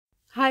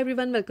Hi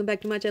everyone, welcome back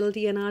to my channel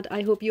Tea&Art.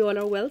 I hope you all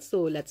are well.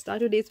 So let's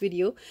start today's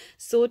video.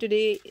 So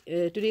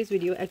today's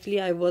video,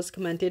 actually I was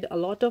commented a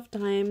lot of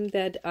time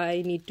that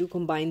I need to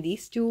combine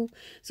these two.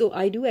 So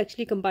I do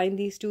actually combine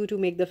these two to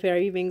make the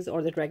fairy wings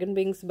or the dragon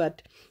wings,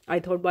 but I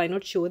thought why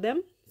not show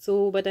them.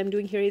 So what I'm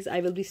doing here is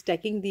I will be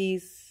stacking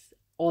these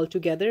all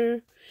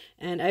together,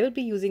 and I will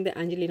be using the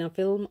Angelina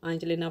film,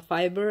 Angelina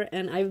fiber,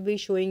 and I will be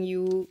showing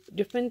you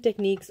different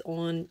techniques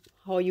on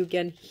how you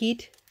can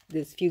heat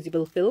this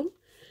fusible film.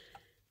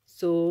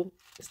 So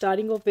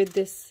starting off with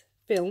this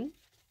film,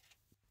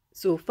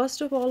 so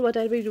first of all what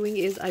I'll be doing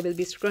is I will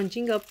be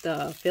scrunching up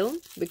the film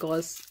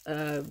because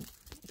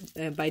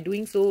by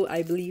doing so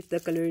I believe the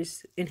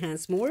colors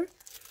enhance more.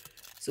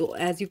 So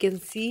as you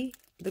can see,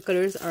 the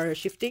colors are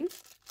shifting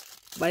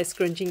by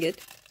scrunching it.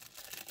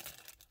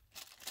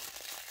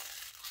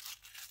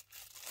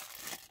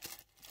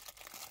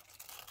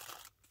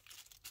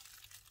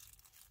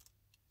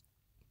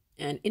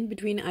 And in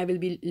between I will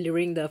be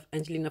layering the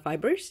Angelina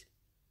fibers.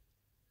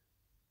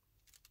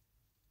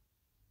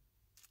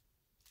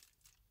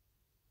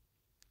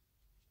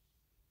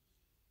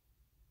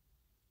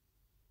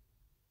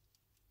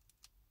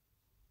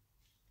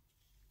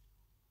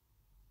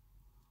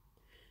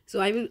 So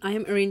I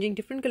am arranging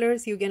different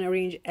colors. You can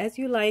arrange as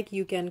you like.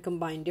 You can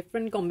combine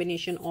different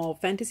combination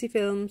of fantasy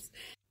films,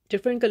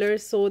 different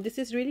colors. So this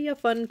is really a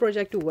fun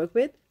project to work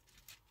with.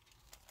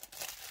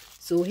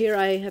 So here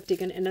I have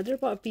taken another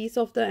piece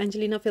of the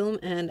Angelina film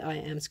and I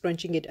am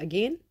scrunching it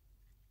again.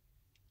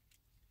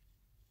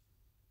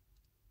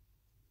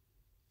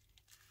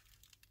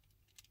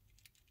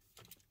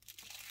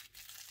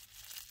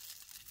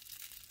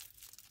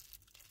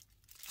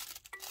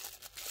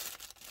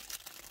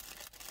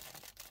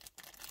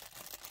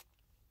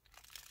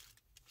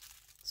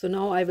 So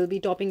now I will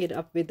be topping it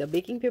up with the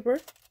baking paper.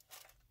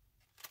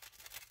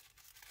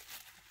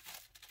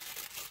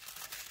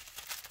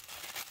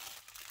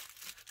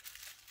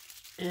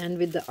 And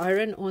with the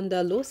iron on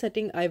the low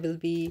setting, I will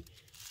be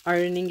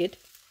ironing it.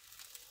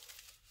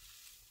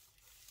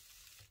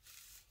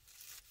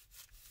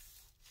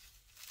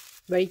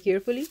 Very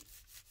carefully.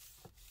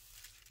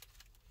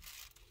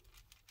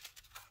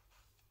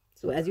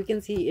 So as you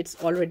can see, it's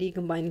already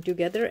combining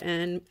together,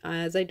 and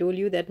as I told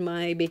you that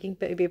my baking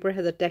paper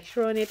has a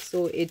texture on it,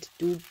 so it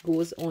too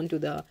goes on to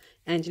the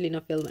Angelina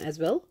film as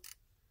well.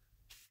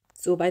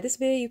 So by this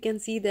way you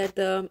can see that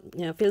the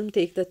film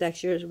takes the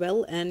texture as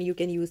well, and you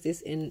can use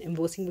this in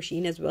embossing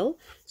machine as well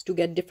to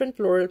get different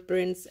floral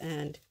prints.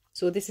 And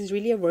so this is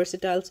really a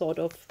versatile sort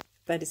of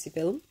fantasy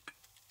film.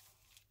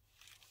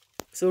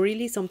 So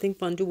really something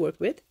fun to work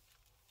with.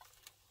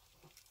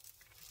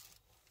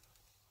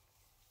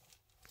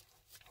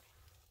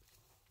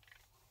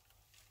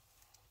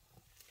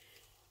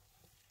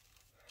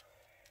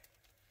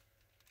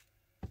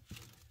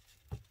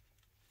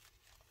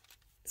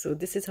 So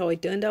this is how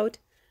it turned out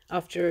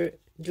after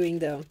doing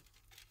the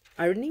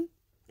ironing,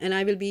 and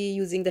I will be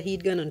using the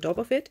heat gun on top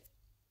of it.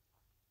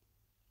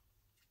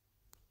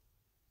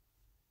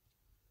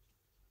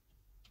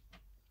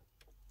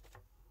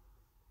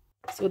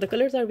 So the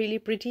colors are really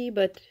pretty,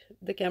 but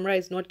the camera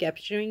is not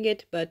capturing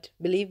it, but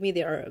believe me,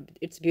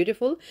 it's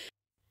beautiful.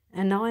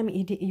 And now I'm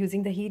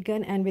using the heat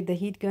gun, and with the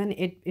heat gun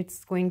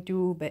it's going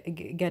to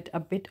get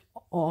a bit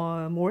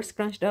more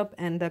scrunched up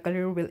and the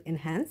color will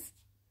enhance.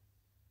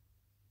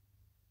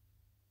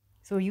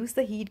 So use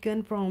the heat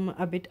gun from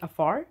a bit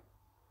afar.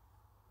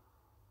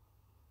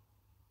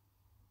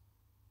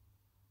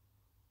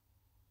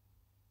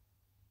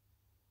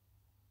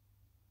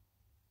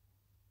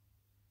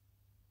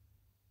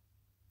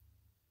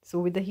 So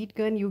with the heat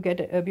gun you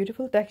get a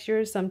beautiful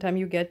texture. Sometimes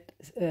you get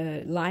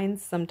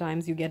lines,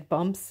 sometimes you get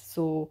bumps.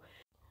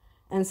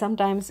 And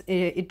sometimes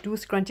it too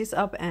scrunches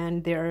up,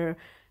 and there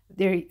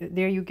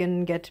you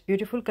can get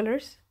beautiful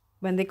colors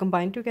when they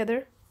combine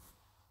together.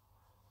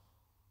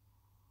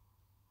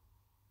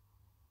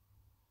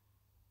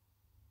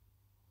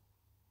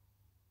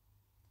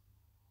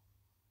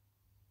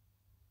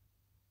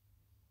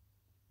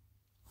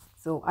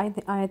 So I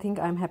think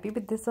I'm happy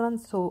with this one.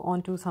 So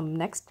on to some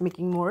next,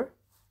 making more.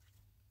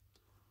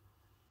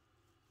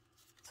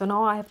 So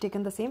now I have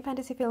taken the same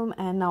fantasy film,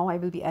 and now I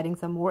will be adding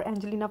some more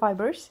Angelina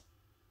fibers.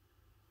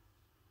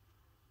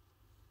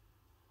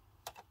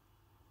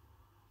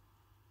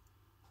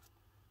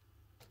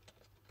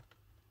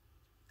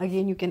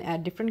 Again, you can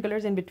add different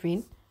colors in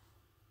between.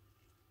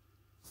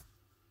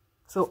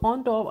 So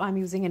on top I'm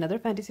using another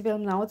fantasy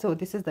film now. So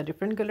this is the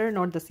different color,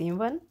 not the same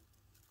one.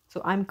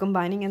 So I'm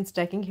combining and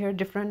stacking here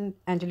different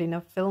Angelina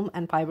film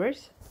and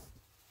fibers.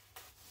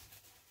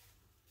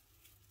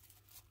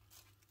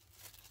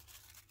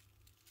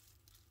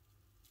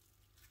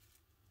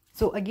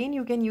 So again,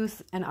 you can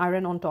use an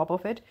iron on top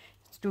of it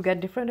to get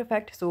different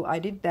effect. So I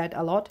did that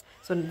a lot.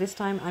 So this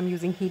time I'm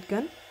using heat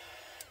gun.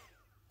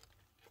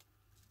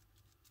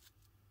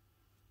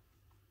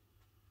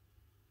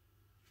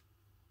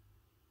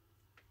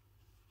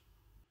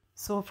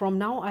 So from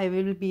now I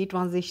will be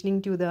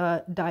transitioning to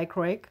the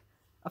dichroic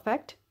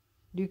effect.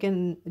 You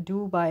can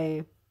do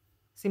by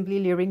simply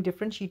layering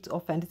different sheets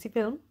of fantasy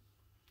film.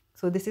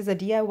 So this is a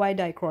DIY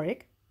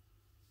dichroic.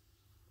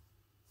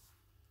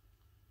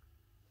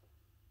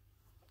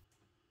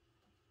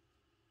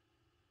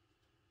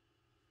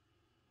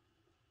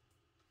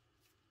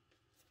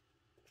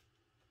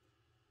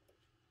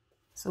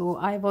 So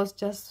I was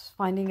just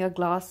finding a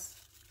glass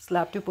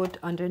slab to put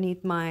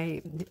underneath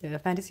my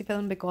fantasy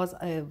film, because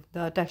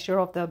the texture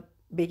of the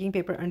baking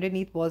paper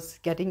underneath was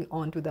getting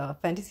onto the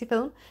fantasy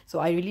film. So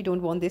I really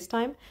don't want this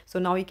time. So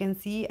now you can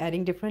see,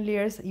 adding different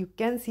layers, you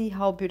can see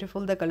how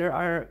beautiful the color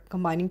are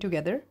combining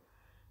together.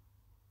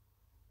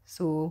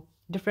 So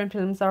different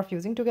films are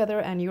fusing together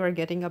and you are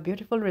getting a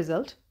beautiful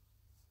result.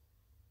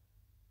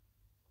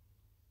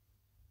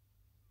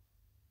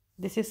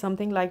 This is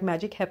something like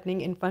magic happening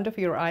in front of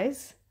your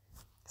eyes.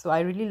 So I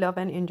really love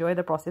and enjoy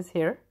the process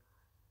here.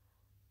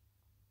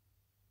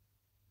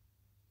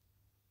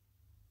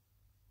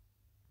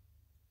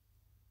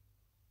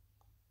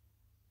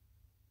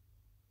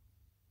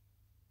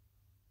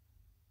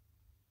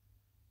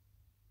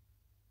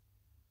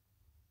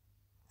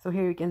 So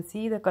here you can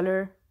see the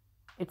color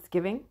it's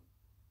giving.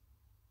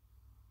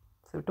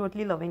 So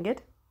totally loving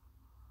it.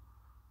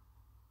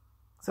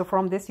 So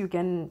from this you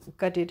can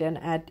cut it and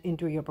add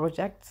into your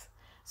projects.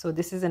 So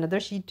this is another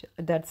sheet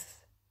that's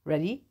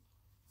ready.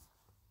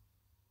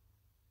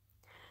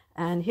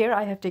 And here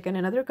I have taken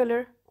another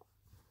color,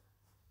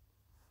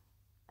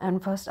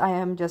 and first I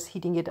am just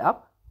heating it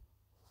up.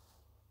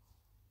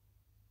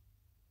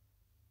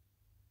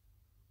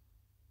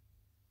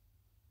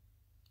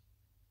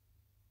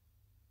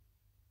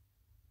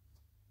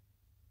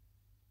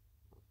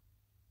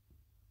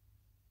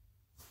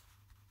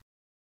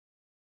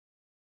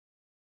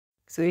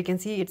 So you can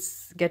see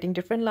it's getting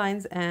different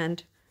lines,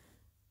 and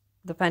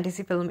the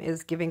fantasy film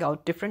is giving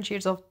out different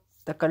shades of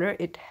the color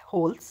it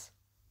holds.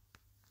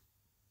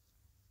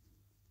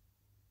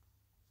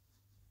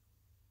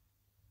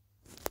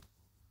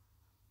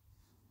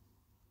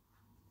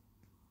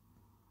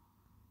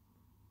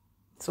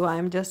 So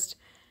I'm just,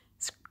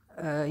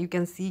 you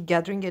can see,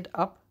 gathering it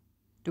up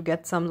to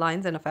get some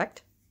lines and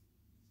effect.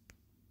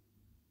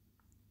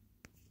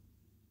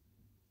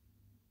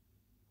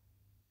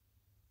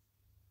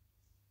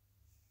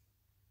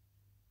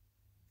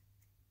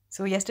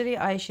 So yesterday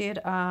I shared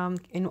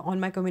on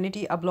my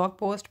community a blog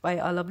post by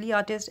a lovely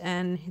artist,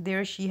 and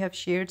there she have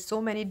shared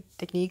so many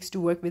techniques to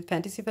work with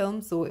fantasy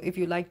films. So if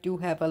you like to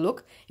have a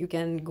look, you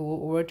can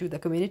go over to the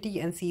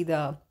community and see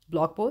the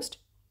blog post.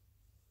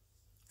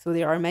 So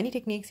there are many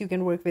techniques you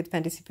can work with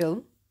fantasy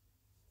film.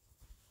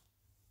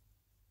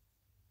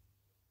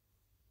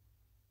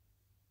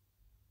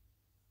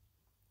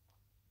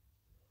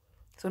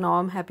 So now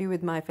I'm happy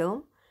with my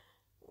film.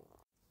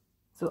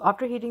 So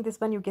after heating this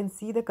one, you can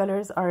see the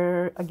colors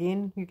are,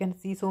 again, you can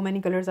see so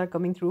many colors are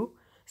coming through.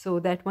 So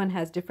that one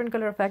has different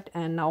color effect,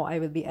 and now I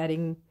will be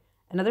adding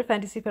another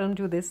fantasy film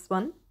to this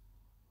one.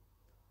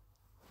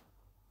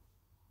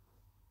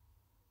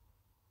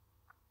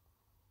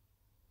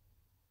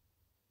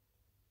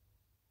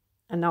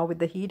 And now with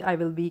the heat, I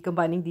will be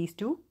combining these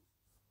two.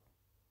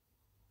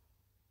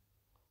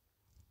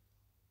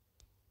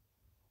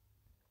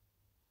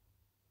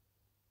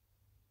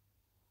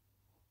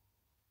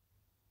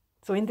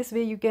 So in this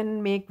way, you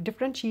can make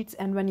different sheets,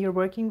 and when you're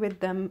working with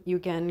them, you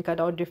can cut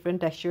out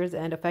different textures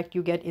and effect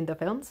you get in the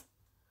films.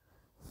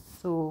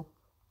 So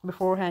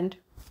beforehand,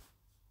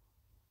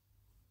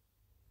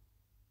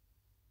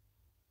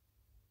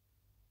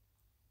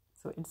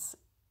 so it's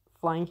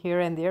flying here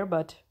and there,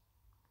 but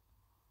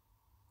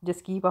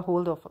just keep a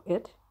hold of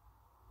it.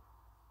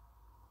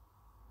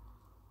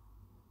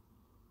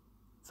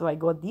 So I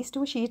got these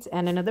two sheets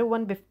and another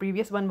one, the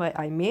previous one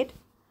I made.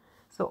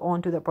 So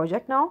on to the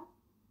project now.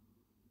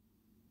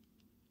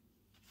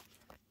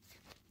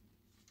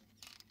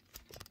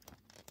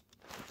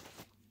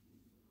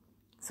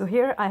 So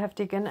here I have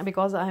taken,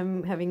 because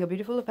I'm having a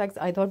beautiful effects,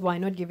 I thought why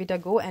not give it a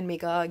go and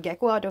make a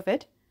gecko out of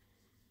it.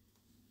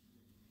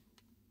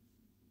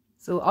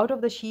 So out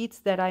of the sheets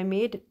that I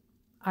made,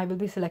 I will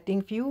be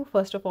selecting few.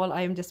 First of all,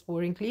 I am just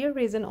pouring clear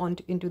resin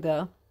into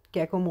the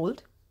gecko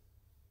mold.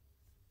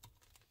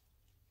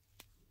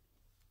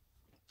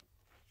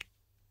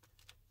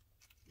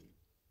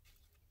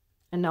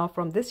 And now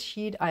from this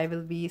sheet, I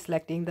will be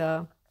selecting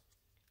the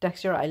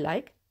texture I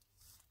like.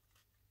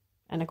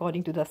 And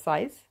according to the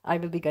size, I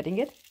will be cutting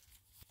it.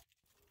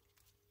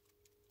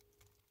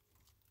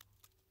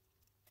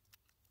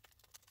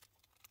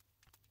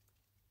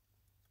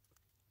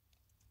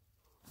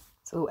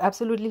 So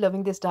absolutely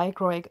loving this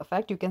dichroic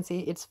effect. You can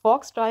see it's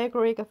Fox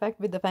dichroic effect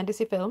with the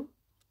fantasy film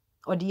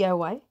or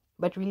DIY,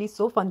 but really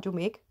so fun to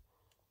make.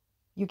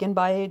 You can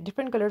buy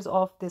different colors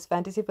of this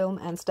fantasy film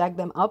and stack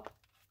them up,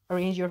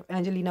 arrange your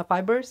Angelina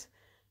Fibers.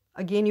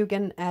 Again, you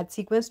can add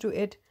sequins to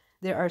it.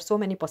 There are so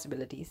many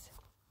possibilities.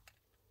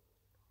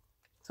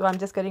 So I'm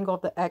just cutting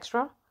off the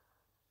extra.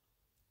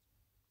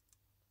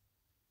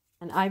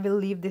 And I will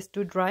leave this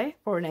to dry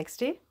for next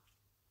day.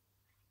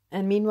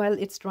 And meanwhile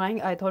it's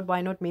drying, I thought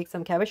why not make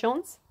some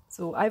cabochons.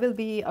 So I will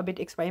be a bit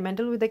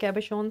experimental with the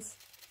cabochons.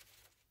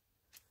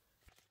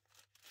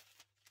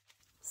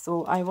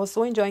 So I was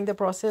so enjoying the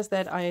process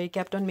that I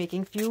kept on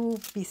making few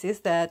pieces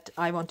that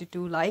I wanted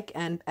to like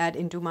and add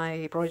into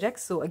my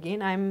projects. So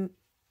again, I'm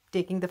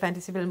taking the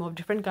fantasy film of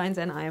different kinds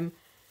and I'm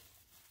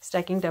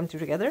stacking them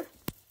together.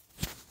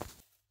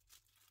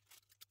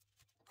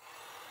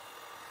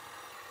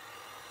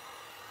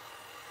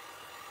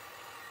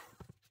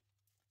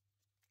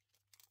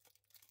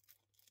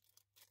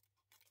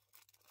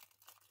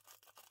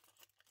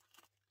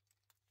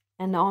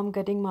 And now I'm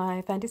cutting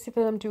my fantasy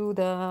film to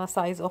the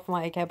size of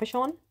my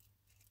cabochon.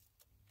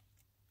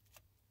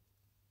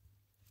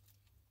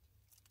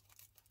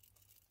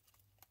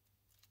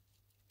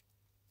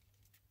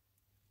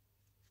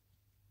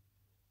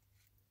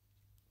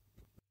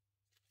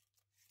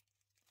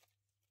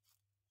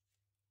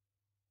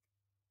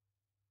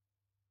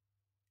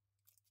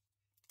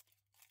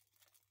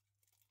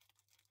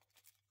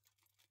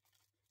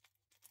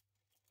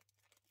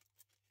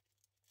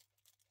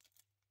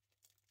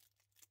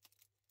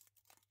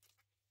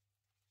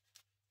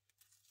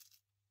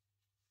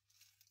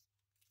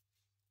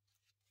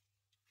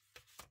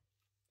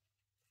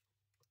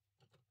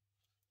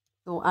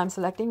 So I'm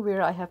selecting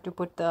where I have to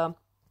put the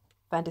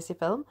fantasy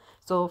film.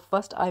 So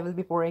first I will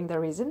be pouring the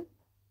resin.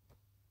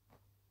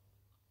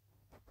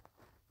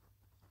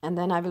 And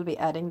then I will be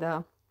adding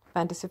the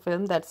fantasy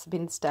film that's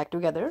been stacked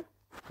together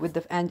with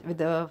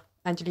the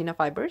Angelina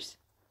Fibers.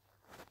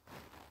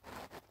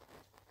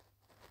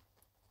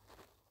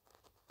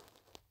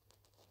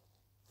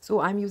 So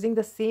I'm using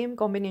the same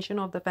combination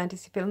of the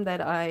fantasy film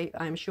that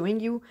I'm showing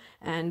you,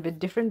 and with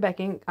different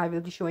backing I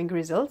will be showing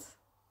results.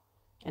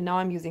 And now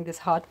I'm using this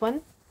hard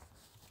one.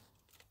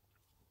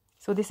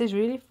 So this is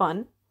really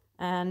fun,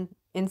 and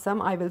in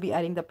some I will be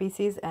adding the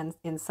pieces and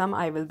in some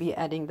I will be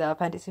adding the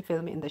fantasy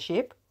film in the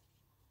shape.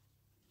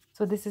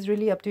 So this is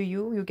really up to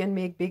you. You can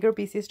make bigger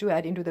pieces to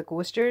add into the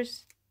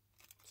coasters.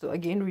 So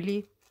again,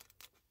 really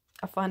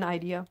a fun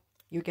idea.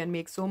 You can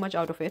make so much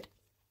out of it.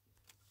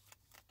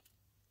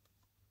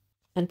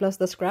 And plus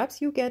the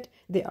scraps you get,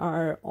 they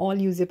are all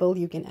usable.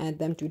 You can add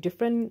them to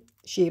different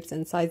shapes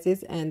and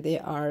sizes and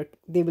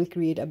they will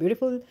create a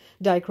beautiful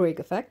dichroic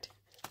effect.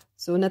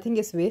 So nothing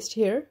is waste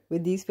here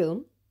with these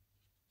film.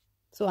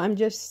 So I'm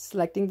just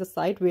selecting the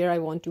side where I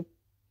want to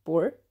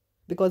pour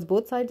because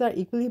both sides are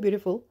equally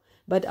beautiful,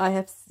 but I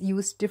have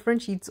used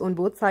different sheets on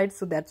both sides,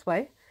 so that's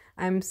why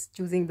I'm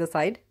choosing the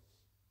side.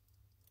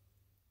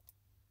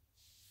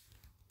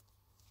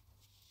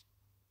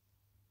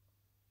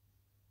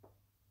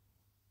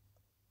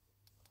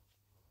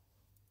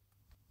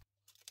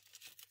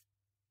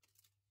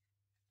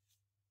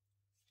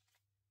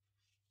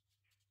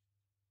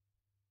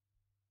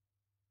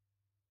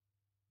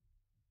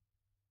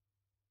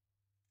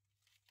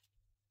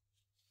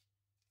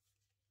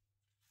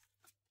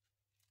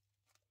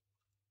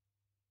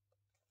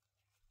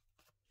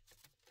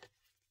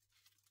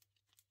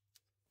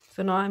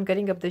 So now I'm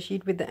cutting up the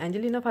sheet with the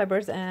Angelina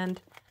Fibers and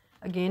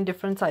again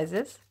different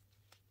sizes.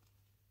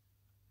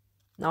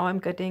 Now I'm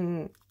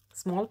cutting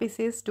small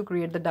pieces to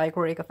create the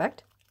dichroic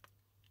effect.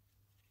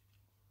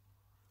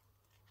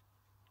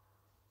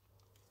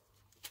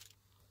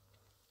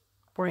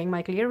 Pouring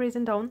my clear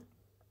resin down.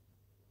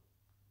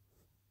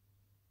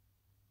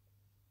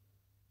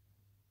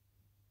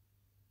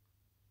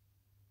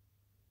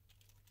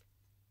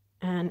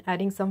 And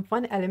adding some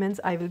fun elements,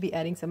 I will be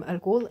adding some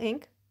alcohol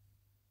ink.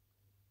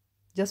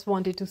 Just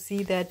wanted to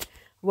see that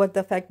what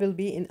the effect will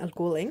be in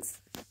alcohol inks,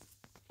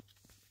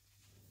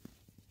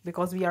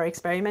 because we are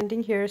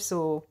experimenting here,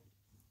 so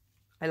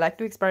I like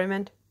to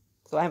experiment.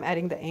 So I'm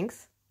adding the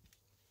inks.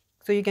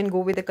 So you can go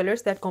with the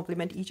colors that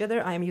complement each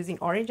other. I am using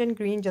orange and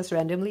green just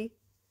randomly.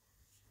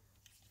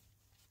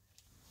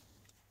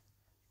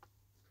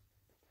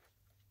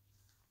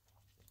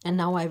 And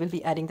now I will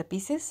be adding the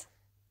pieces.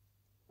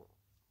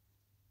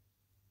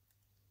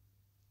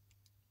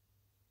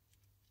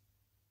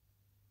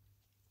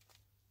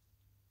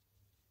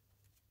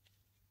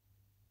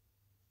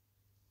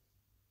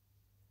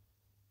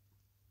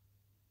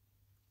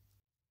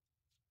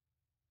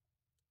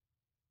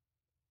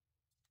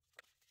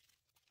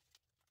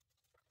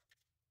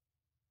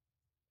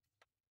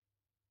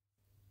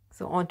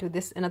 So onto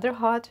this another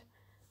heart.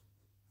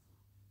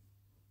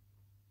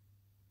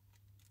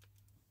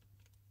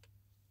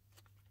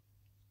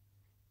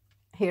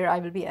 Here I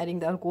will be adding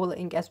the alcohol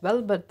ink as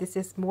well, but this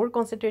is more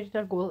concentrated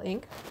alcohol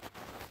ink.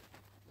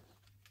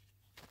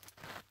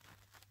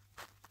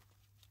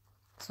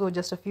 So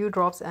just a few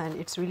drops and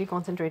it's really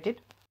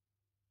concentrated.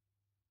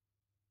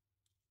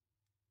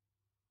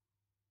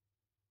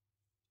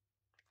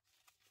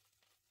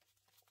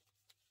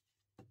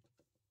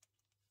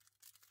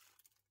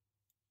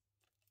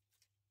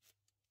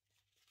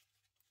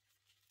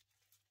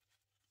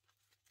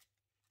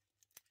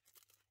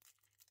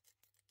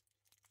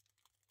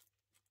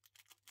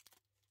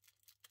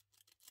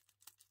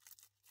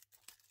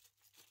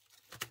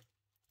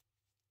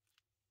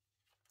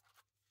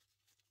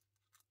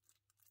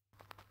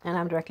 And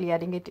I'm directly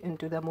adding it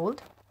into the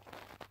mold.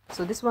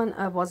 So this one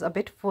was a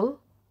bit full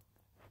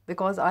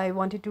because I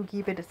wanted to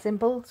keep it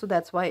simple, so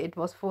that's why it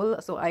was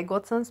full. So I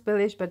got some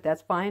spillage, but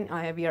that's fine.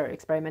 We are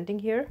experimenting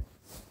here.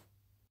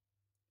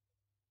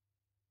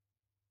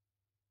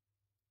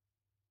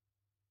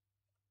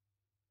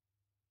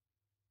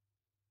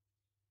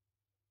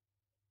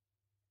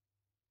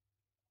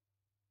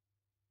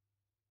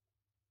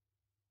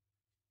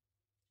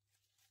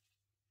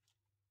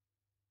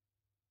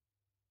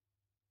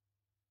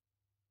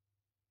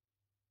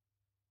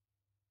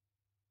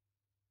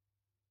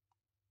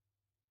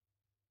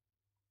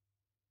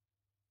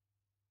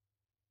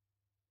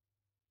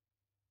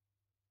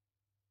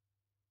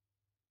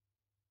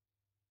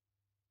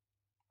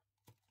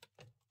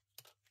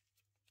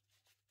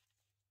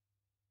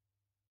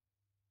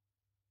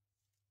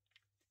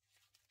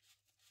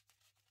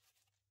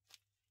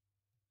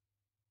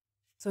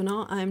 So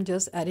now I'm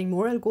just adding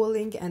more alcohol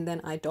ink, and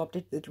then I topped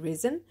it with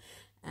resin,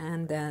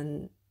 and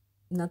then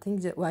nothing.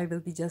 I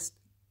will be just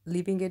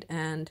leaving it,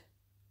 and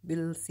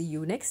we'll see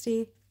you next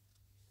day.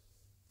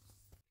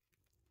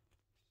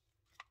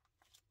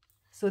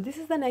 So this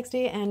is the next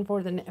day, and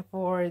for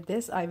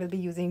this I will be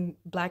using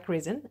black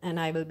resin, and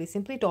I will be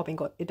simply topping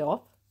it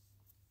off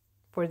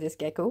for this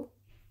gecko.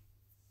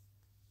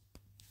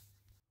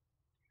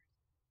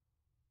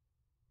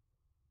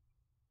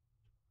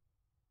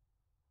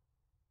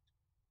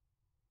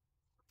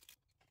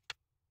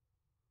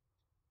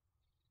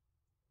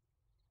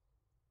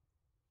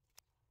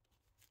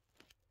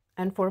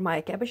 And for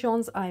my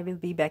cabochons, I will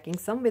be backing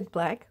some with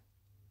black.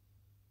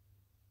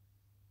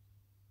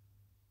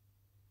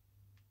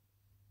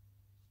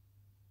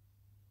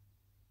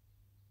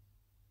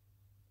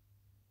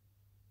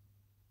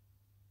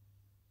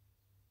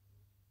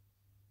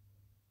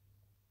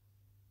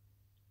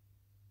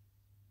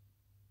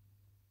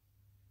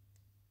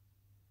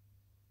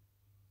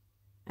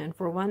 And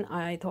for one,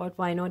 I thought,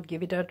 why not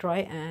give it a try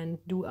and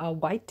do a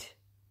white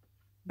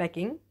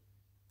backing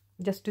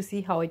just to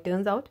see how it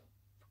turns out,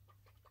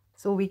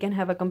 so we can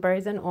have a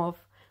comparison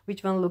of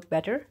which one looked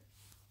better.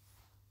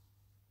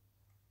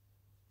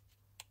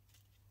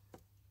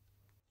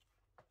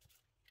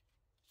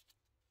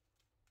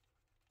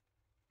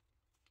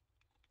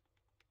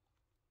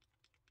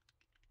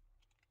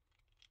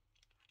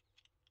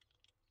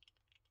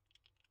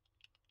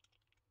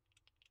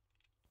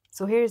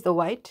 So here is the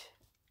white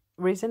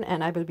resin,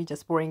 and I will be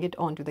just pouring it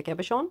onto the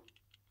cabochon.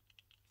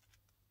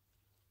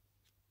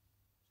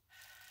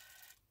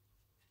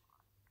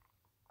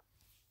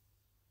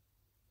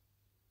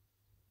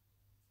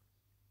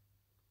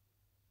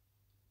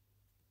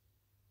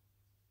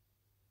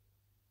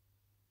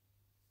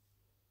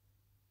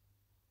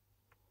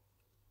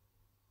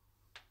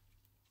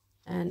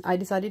 And I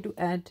decided to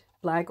add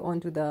black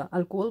onto the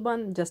alcohol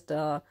one, just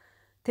a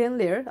thin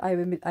layer. I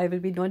will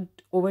be not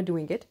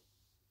overdoing it.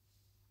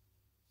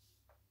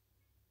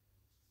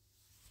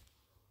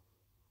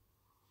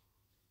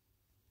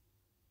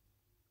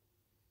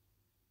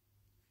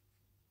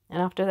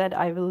 And after that,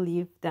 I will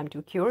leave them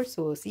to cure.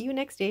 So see you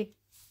next day.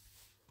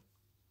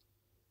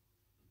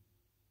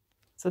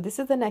 So this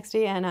is the next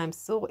day, and I'm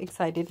so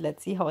excited.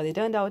 Let's see how they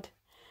turned out.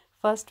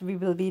 First, we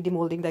will be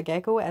demolding the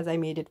gecko, as I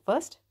made it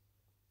first.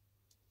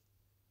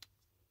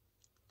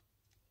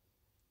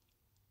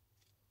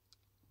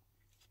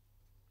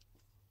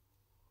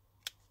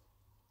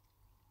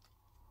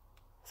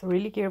 So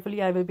really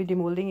carefully I will be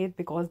demolding it,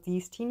 because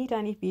these teeny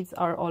tiny feet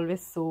are always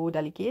so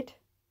delicate.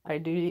 I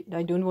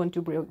don't want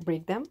to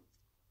break them.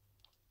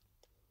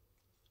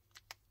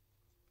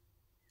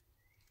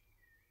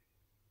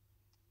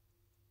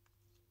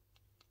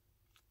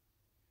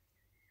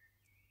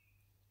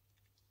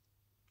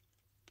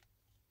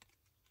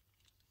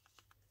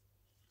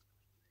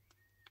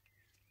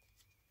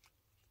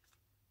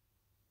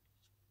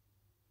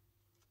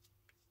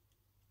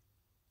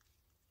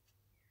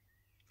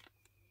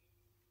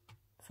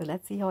 So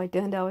let's see how it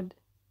turned out,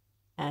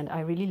 and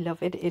I really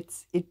love it.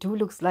 It too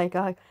looks like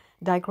a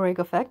dichroic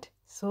effect.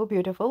 So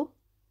beautiful.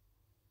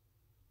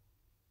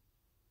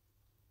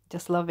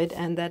 Just love it.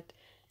 And that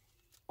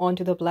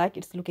onto the black,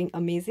 it's looking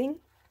amazing.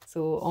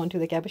 So onto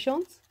the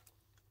cabochons.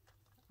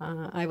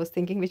 I was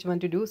thinking which one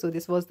to do, so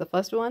this was the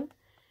first one.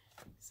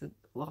 So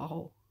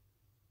wow,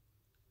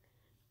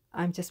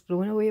 I'm just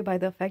blown away by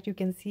the fact. You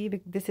can see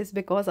this is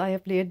because I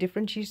have layered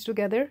different sheets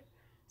together,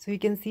 so you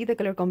can see the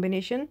color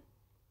combination.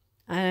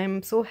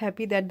 I'm so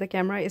happy that the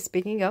camera is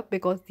picking up,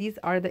 because these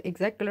are the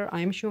exact color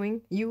I'm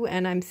showing you,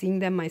 and I'm seeing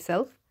them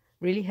myself.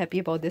 Really happy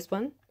about this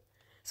one.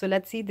 So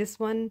let's see this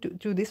one.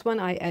 To this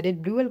one I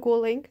added blue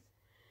alcohol ink.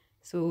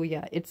 So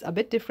yeah, it's a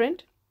bit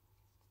different.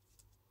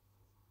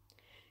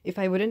 If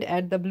I wouldn't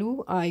add the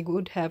blue, I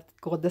would have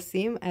got the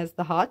same as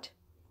the heart.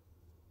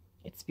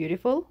 It's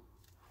beautiful.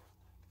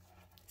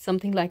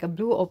 Something like a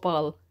blue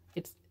opal.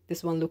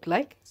 This one look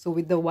like. So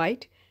with the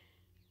white,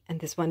 and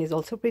this one is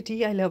also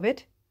pretty. I love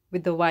it.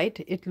 With the white,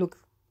 it looks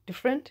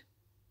different.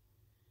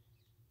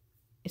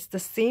 It's the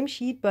same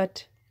sheet,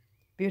 but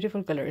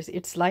beautiful colors.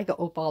 It's like a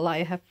opal.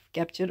 I have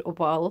captured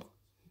opal.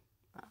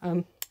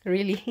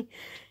 Really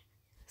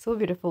so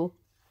beautiful.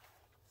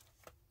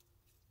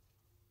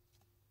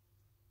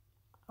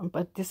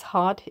 but this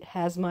heart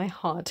has my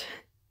heart.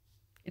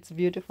 It's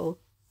beautiful.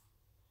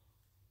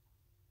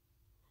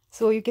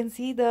 So you can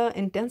see the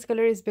intense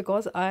color is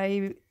because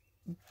I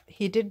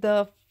heated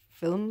the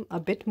film a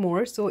bit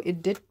more, so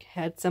it did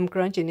had some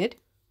crunch in it.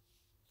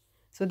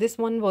 So this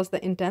one was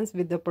the intense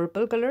with the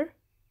purple color,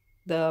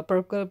 the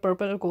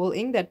purple coal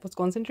ink that was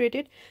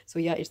concentrated. So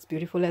yeah, it's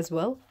beautiful as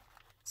well.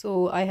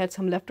 So I had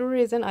some leftover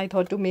resin. I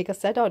thought to make a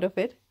set out of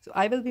it. So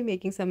I will be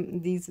making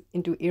some these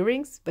into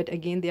earrings, but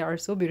again, they are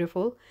so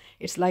beautiful.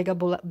 It's like a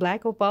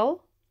black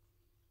opal,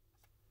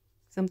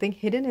 something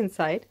hidden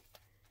inside.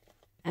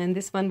 And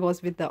this one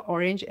was with the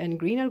orange and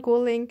green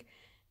alcohol ink.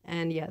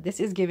 And yeah,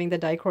 this is giving the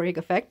dichroic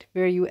effect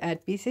where you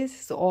add pieces.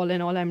 So all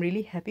in all, I'm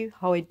really happy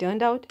how it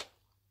turned out.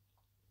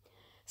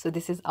 So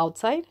this is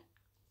outside.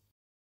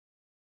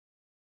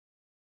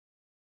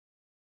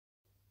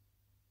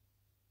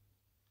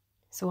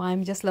 So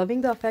I'm just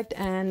loving the effect,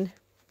 and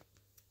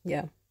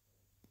yeah.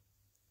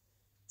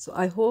 So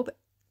I hope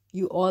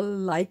you all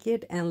like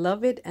it and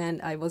love it,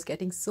 and I was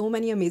getting so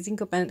many amazing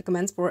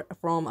comments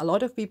from a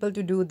lot of people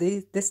to do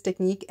this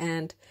technique,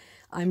 and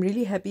I'm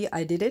really happy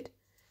I did it.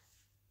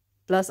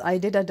 Plus I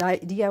did a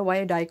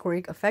DIY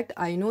dichroic effect.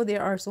 I know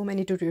there are so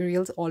many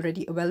tutorials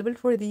already available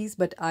for these,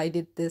 but I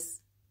did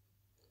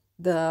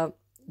the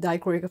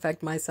dichroic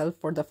effect myself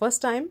for the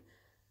first time.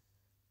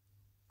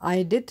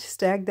 I did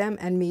stack them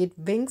and made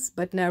wings,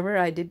 but never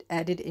I did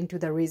add it into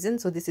the resin.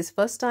 So this is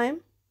first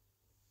time.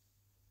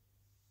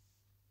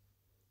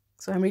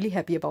 So I'm really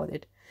happy about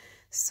it.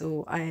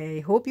 So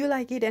I hope you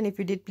like it, and if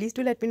you did, please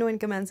do let me know in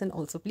comments, and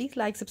also please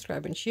like,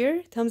 subscribe and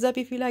share. Thumbs up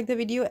if you like the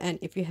video, and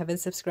if you haven't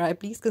subscribed,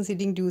 please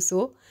consider do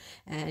so.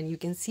 And you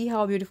can see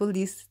how beautiful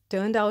these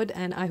turned out,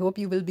 and I hope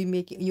you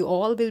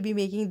all will be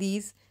making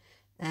these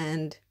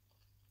and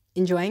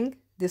enjoying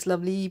this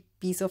lovely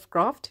piece of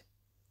craft.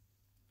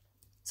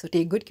 So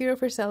take good care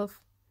of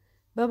yourself.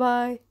 Bye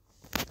bye.